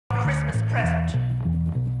present.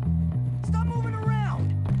 Stop moving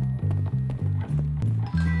around!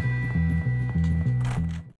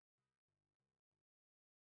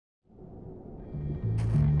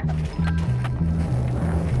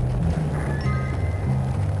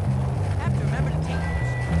 Have to remember to take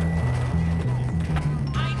those.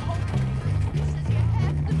 I hope you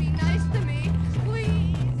have to be nice to me,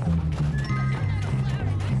 please.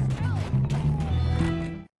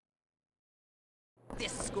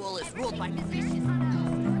 This school is ruled by vicious.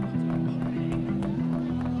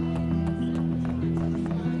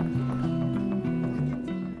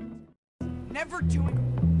 Never doing.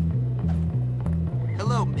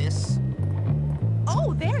 Hello, miss.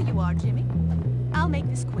 Oh, there you are, Jimmy. I'll make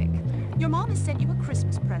this quick. Your mom has sent you a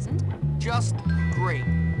Christmas present. Just great.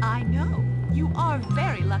 I know. You are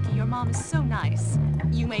very lucky your mom is so nice.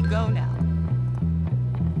 You may go now.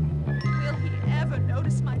 Will he ever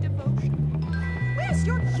notice my devotion? Where's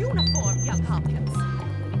your uniform, young Hopkins?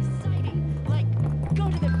 Exciting. Like, go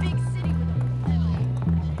to the big city with a...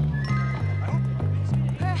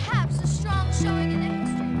 Perhaps a strong showing in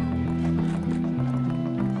history.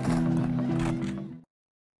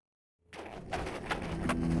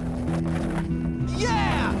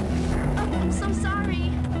 Yeah! Oh, I'm so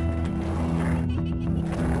sorry.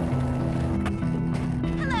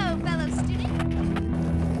 Hello, fellow student.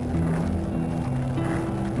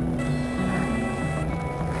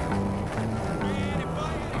 I'm beautiful,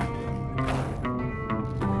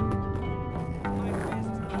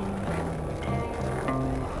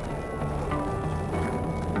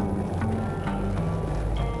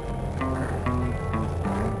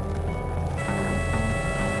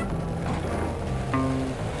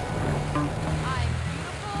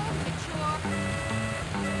 mature.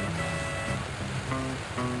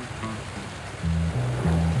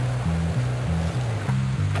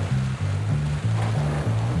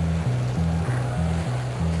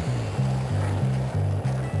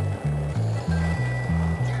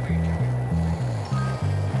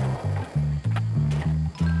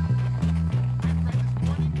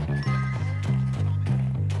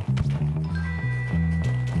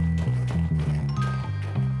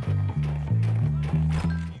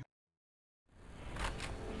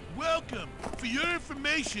 Welcome. For your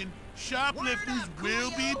information, shoplifters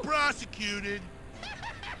will be prosecuted.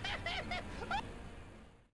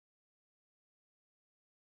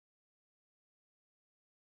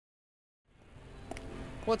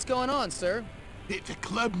 What's going on, sir? It's a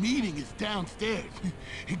club meeting. It's downstairs.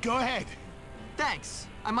 Go ahead. Thanks.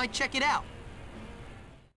 I might check it out.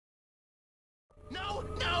 No,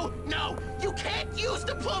 no, no! You can't use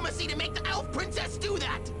diplomacy to make the elf princess do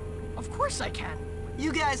that! Of course I can.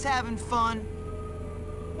 You guys having fun?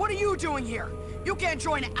 What are you doing here? You can't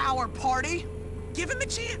join our party. Give him a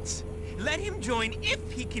chance. Let him join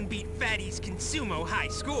if he can beat Fatty's Consumo high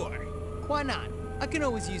score. Why not? I can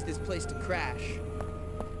always use this place to crash.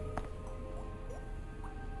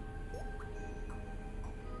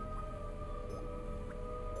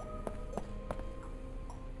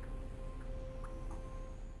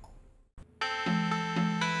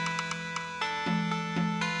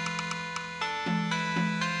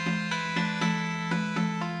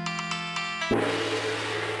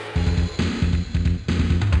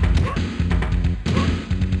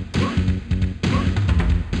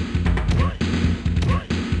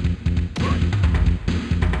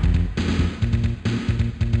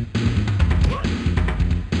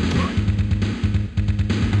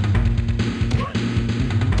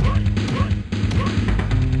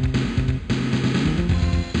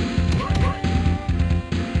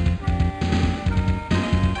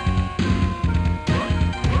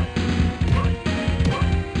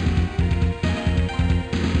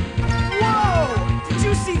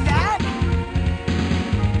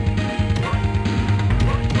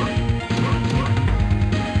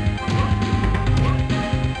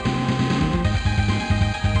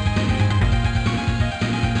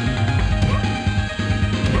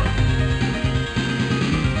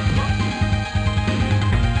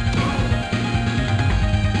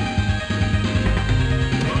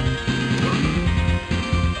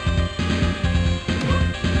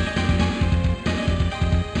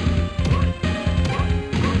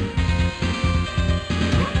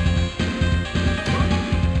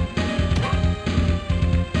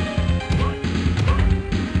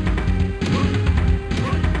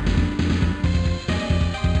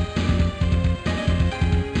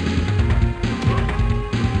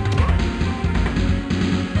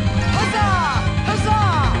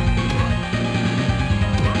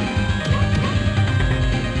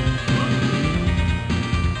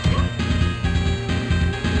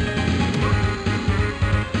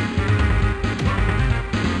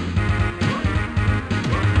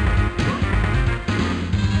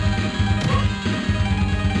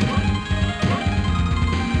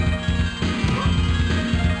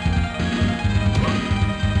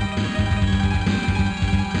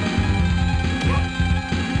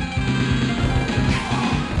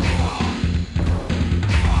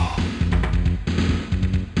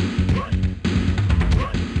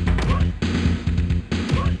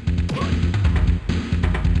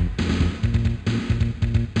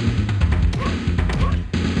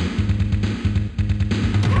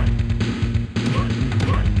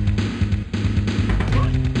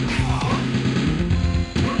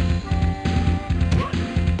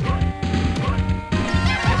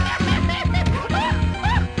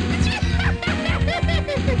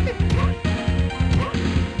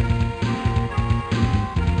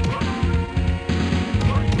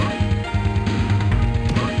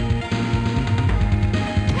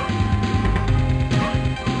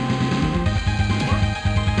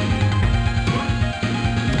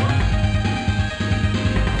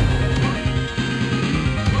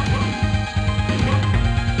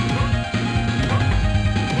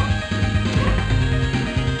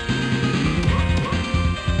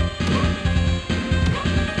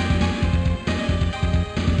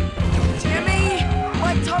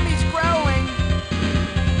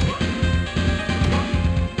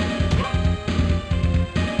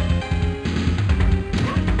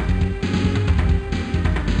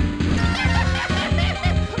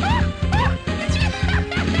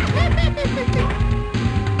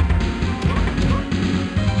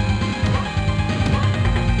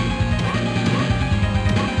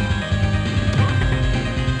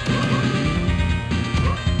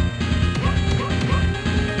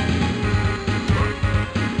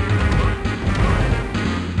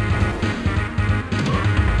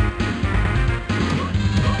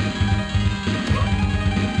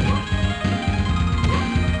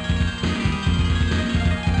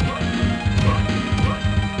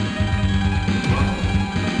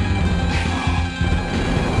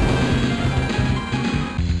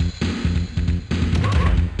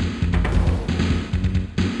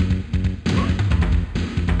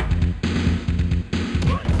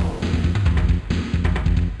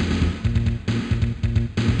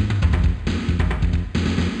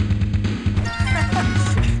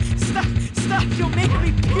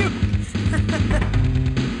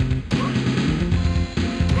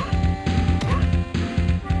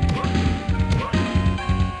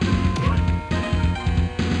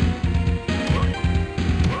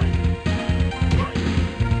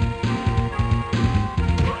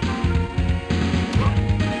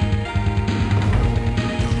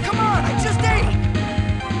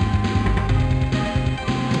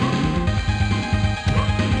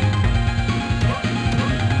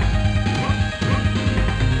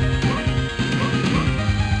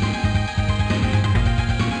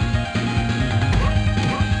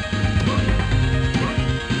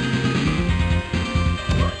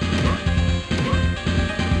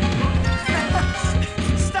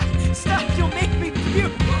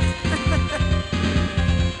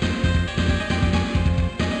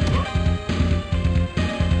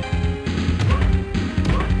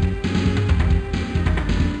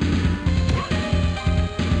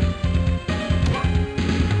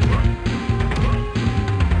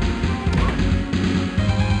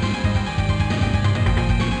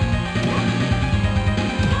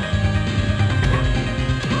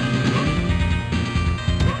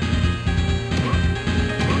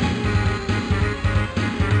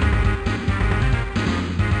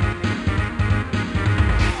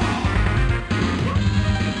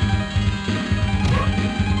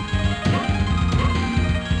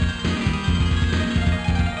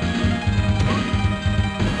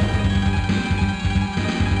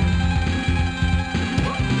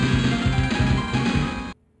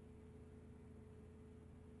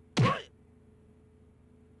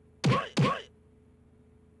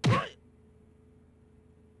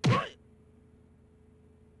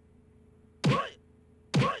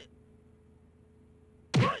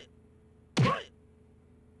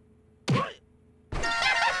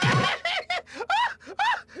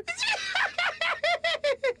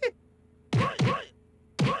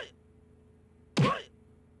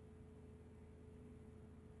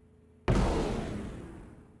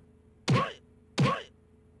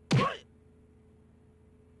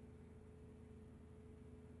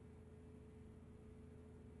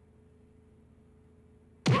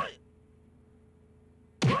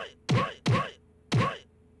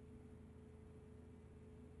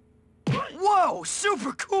 Whoa,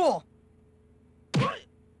 super cool!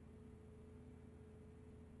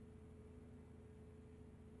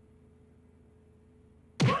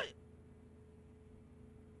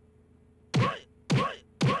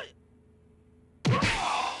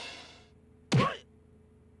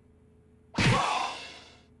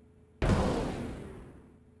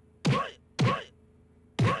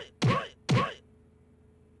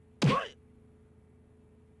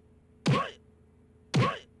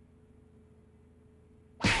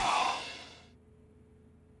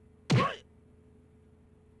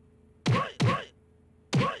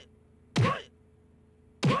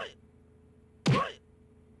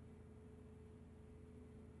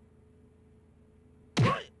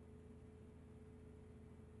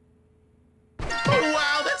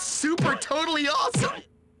 Wow, that's super totally awesome!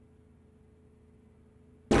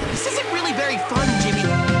 This isn't really very fun, Jimmy.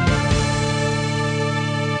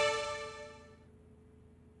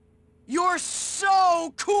 You're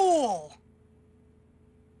so cool!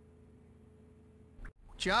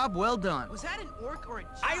 Job well done. Was that an orc or a...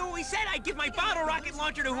 I always said I'd give my bottle rocket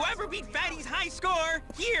launcher to whoever beat Fatty's high score!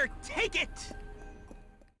 Here, take it!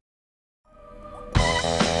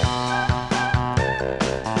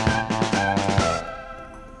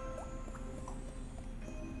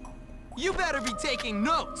 You better be taking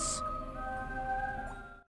notes!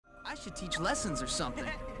 I should teach lessons or something.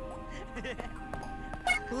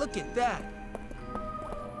 Look at that.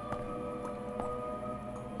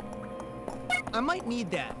 I might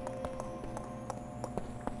need that.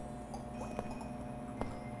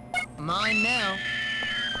 Mine now.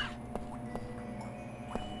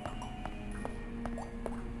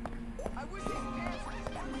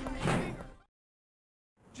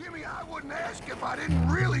 Jimmy, I wouldn't ask if I didn't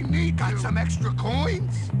really need to. Got some extra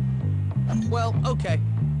coins? Well, okay.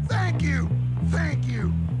 Thank you! Thank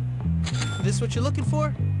you! This what you're looking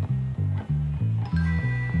for?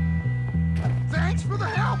 Thanks for the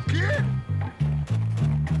help, kid!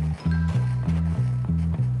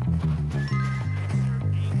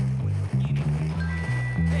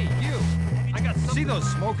 Hey, you! See those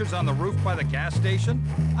smokers on the roof by the gas station?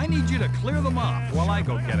 I need you to clear them off while I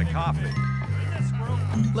go get a coffee.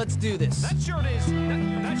 Let's do this. That shirt is...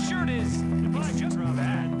 That shirt is... It's just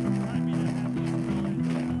bad.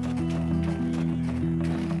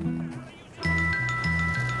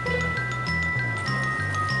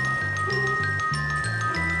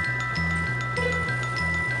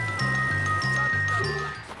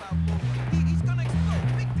 He's gonna explode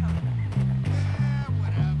big time. Yeah,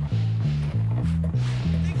 whatever.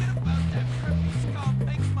 Thinking about that triple skull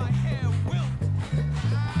makes my hair wilt.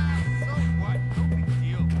 So what? No big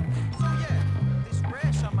deal. So yeah, this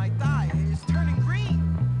rash on my thigh is turning green.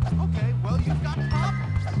 Okay, well you've got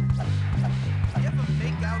problems. You ever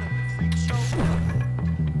make out at the freak show?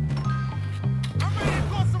 I'm ready to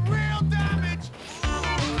cause some real damage!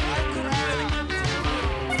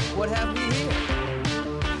 What have we here?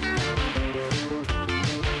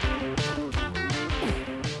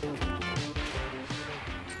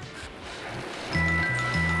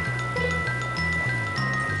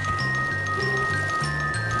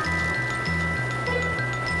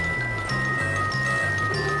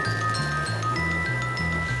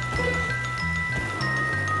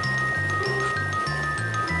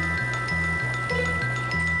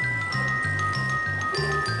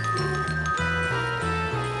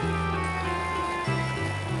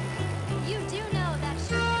 You do know that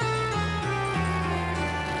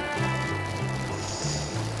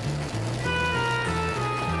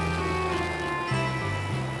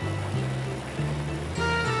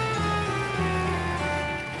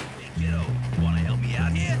Hey, kiddo, wanna help me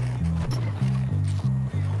out here?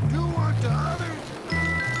 Do unto others.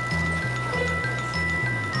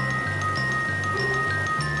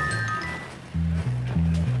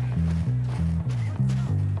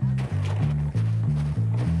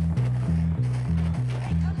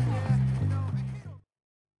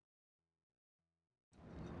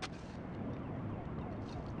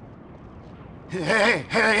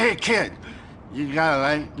 Hey, kid. You got a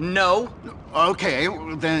light? No. Okay,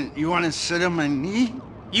 well, then you want to sit on my knee?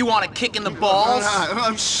 You want a kick in the balls?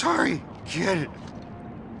 I'm sorry, kid.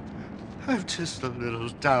 I'm just a little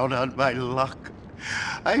down on my luck.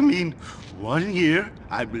 I mean, 1 year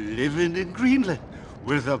I'm living in Greenland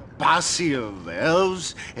with a posse of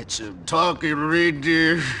elves and some talking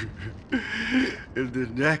reindeer. And the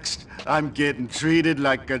next, I'm getting treated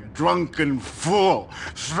like a drunken fool,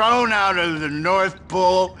 thrown out of the North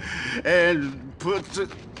Pole and put to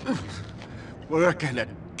work in a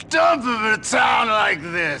dump of a town like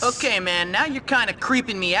this. Okay, man, now you're kind of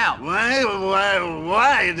creeping me out.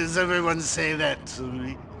 Why does everyone say that to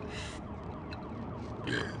me?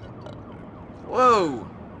 Whoa,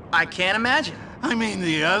 I can't imagine. I mean,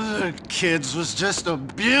 the other kids was just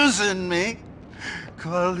abusing me.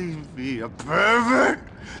 Calling me a pervert,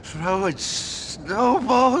 throwing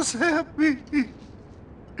snowballs at me.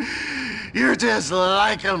 You're just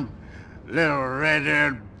like him, little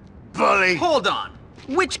red-haired bully. Hold on,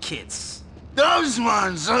 which kids? Those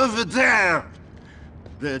ones over there.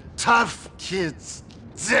 The tough kids,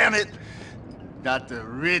 damn it. Not the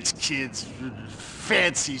rich kids from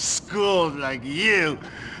fancy schools like you.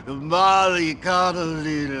 The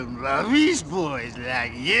molly-coddly mommy's boys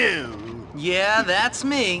like you. Yeah, that's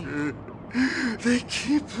me. They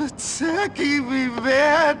keep attacking me,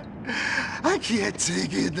 man. I can't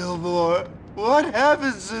take it no more. What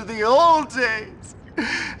happens to the old days?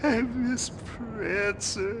 I miss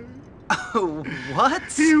Prancer. Oh, what?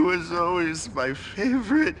 He was always my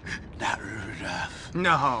favorite. Not Rudolph.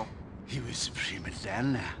 No. He was a prima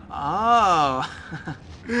donna. Oh.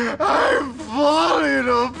 I'm falling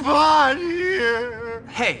apart here.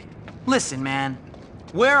 Hey, listen, man.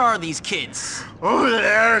 Where are these kids? Over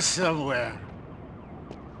there somewhere.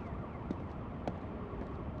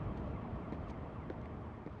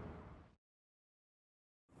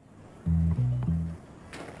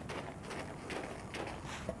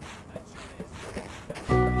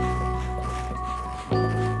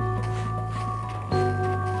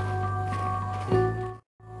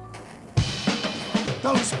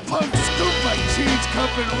 Those punks scooped my cheese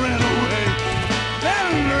cup and ran away.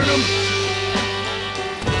 That'll hurt them.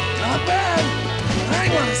 Not bad. I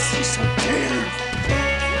want to see some tears.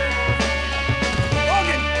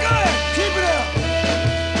 Logan, good. Keep it up.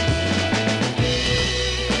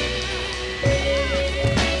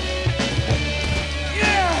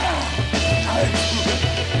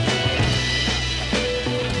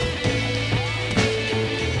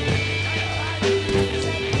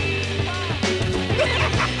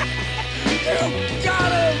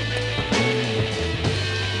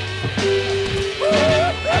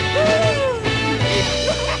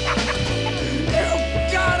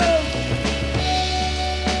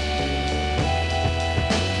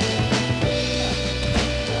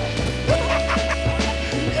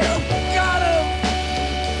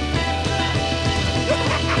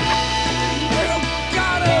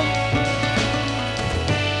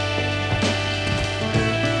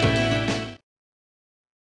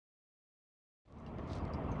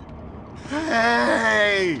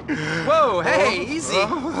 Hey! Whoa, hey, easy.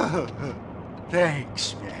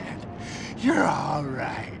 Thanks, man. You're all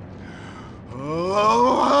right.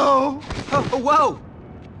 Oh, Oh, whoa!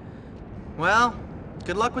 Well,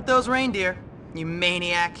 good luck with those reindeer, you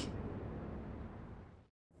maniac.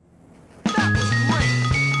 That was great.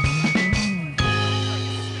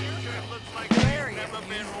 Looks like it's never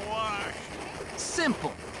been washed.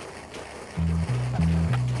 Simple.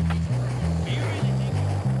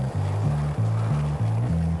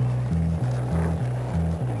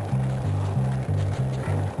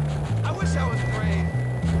 I wish I was brave.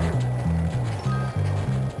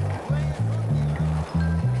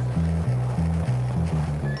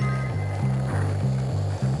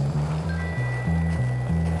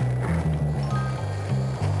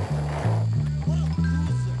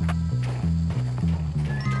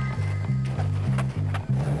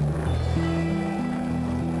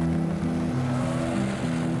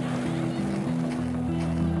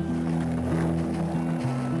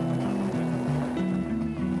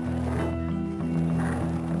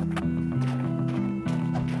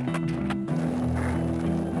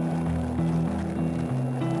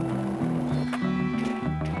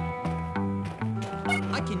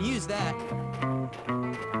 I can use that.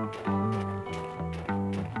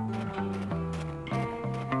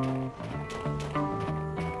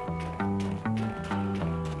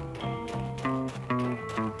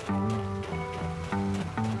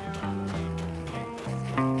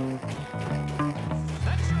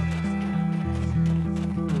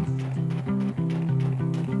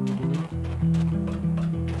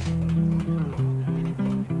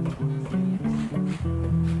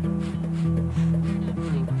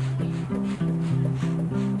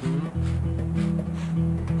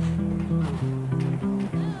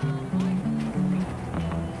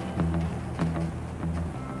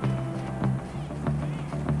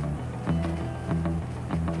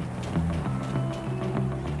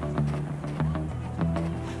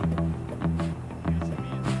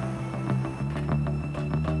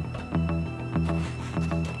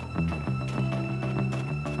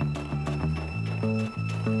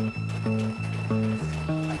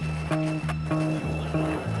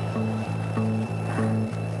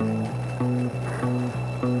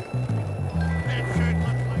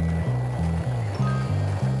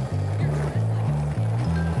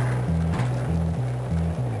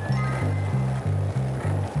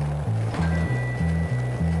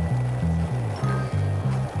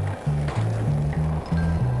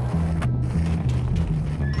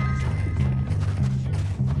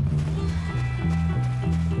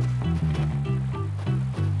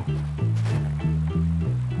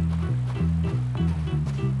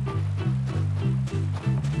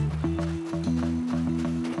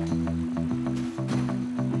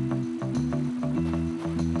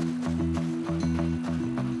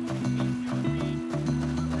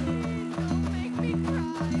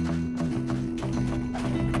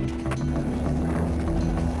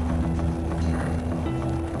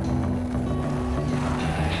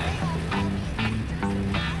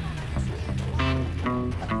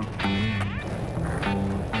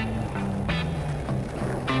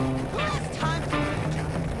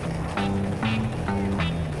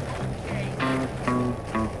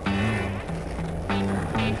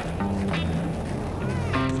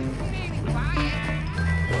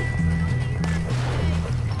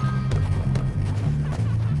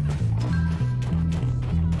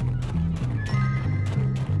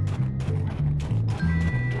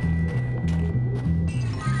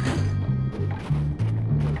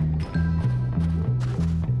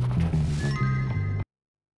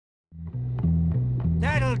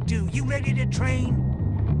 do? You ready to train?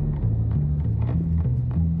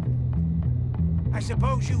 I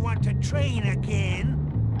suppose you want to train again?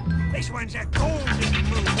 This one's a golden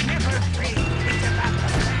move. Never train. It's about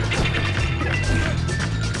the...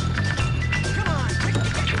 Come on.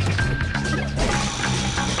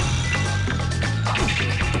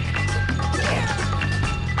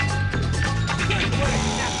 Good work.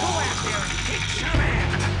 Now go out there and kick some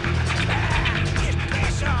ass. Just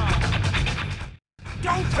piss off.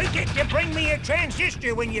 Don't forget to bring me a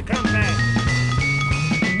transistor when you come back.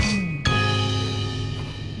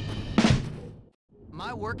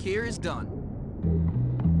 My work here is done.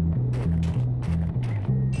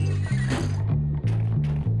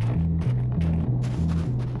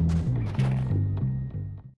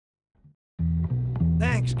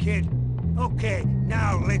 Thanks, kid. Okay,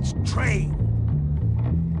 now let's train.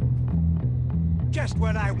 Just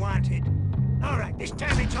what I wanted. All right, this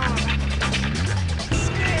time it's all about...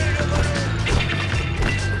 Scared of it.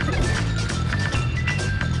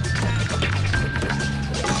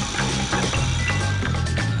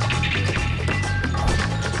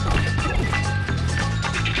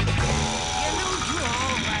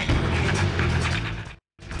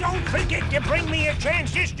 Don't forget to bring me a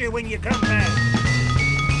transistor when you come back.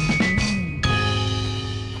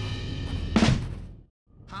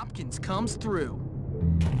 Hopkins comes through.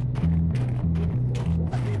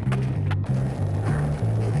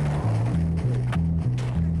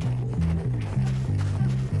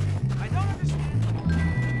 I don't understand.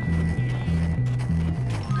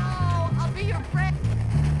 No, I'll be your friend.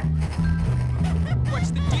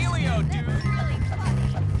 What's the dealio, dude? Really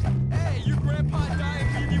funny. Hey, your grandpa died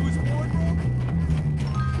when he was wardrobe?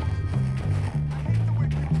 I hate the way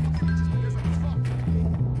people look at me just because I'm tough.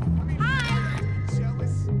 I mean, Hi.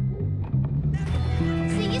 jealous.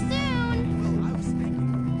 See you soon. Well, I was thinking,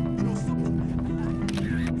 you know, something.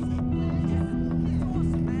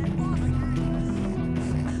 Awesome, man. Awesome.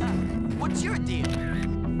 What's your deal?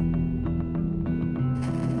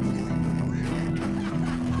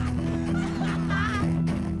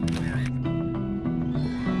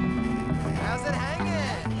 How's it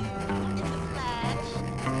hanging? In the flesh.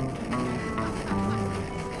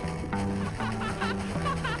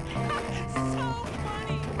 So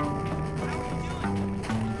funny.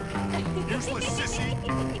 Useless sissy.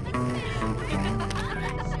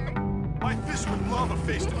 My fist would love a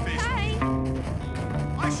face-to-face. Hi.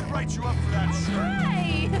 I should write you up for that shirt.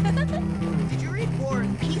 Hi. Did you read War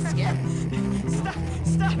and Peace yet?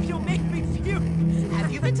 Stop, you'll make me fume.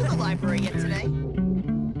 Have you been to the library yet today?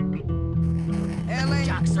 LA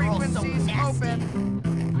Jocks are all so frequencies nasty. open.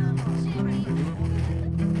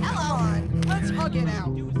 Hello. Come on, let's hug it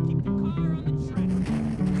out. Do is keep the car on the track.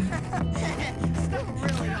 Stop,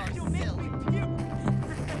 really are You'll silly. make me puke.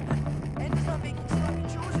 And stop making sloppy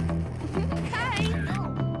choices. Hi.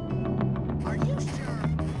 Are you sure?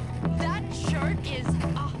 That shirt is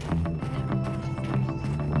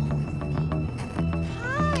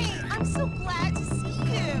Hi, I'm so glad to see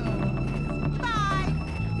you. Bye.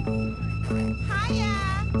 Hiya.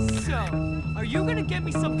 So, are you gonna get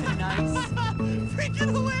me something nice?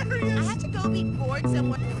 Freaking hilarious. I had to go be bored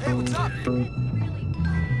somewhere. Hey, what's up?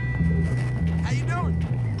 How you doing?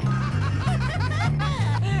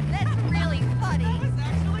 That's really funny.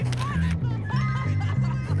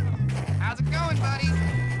 How's it going, buddy?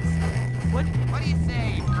 What? What do you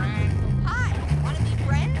say, friend? Hi. Want to be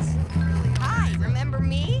friends? Hi. Remember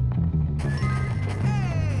me?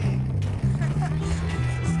 Hey!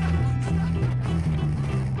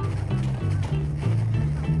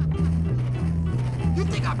 You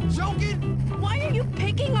think I'm joking? Why are you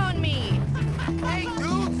picking on me? Hey,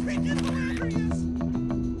 dude! Freaking hilarious!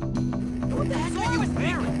 What the heck are you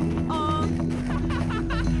wearing?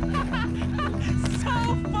 So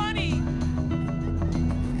funny.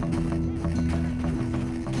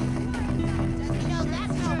 You know,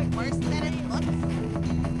 that's no worse than it looks.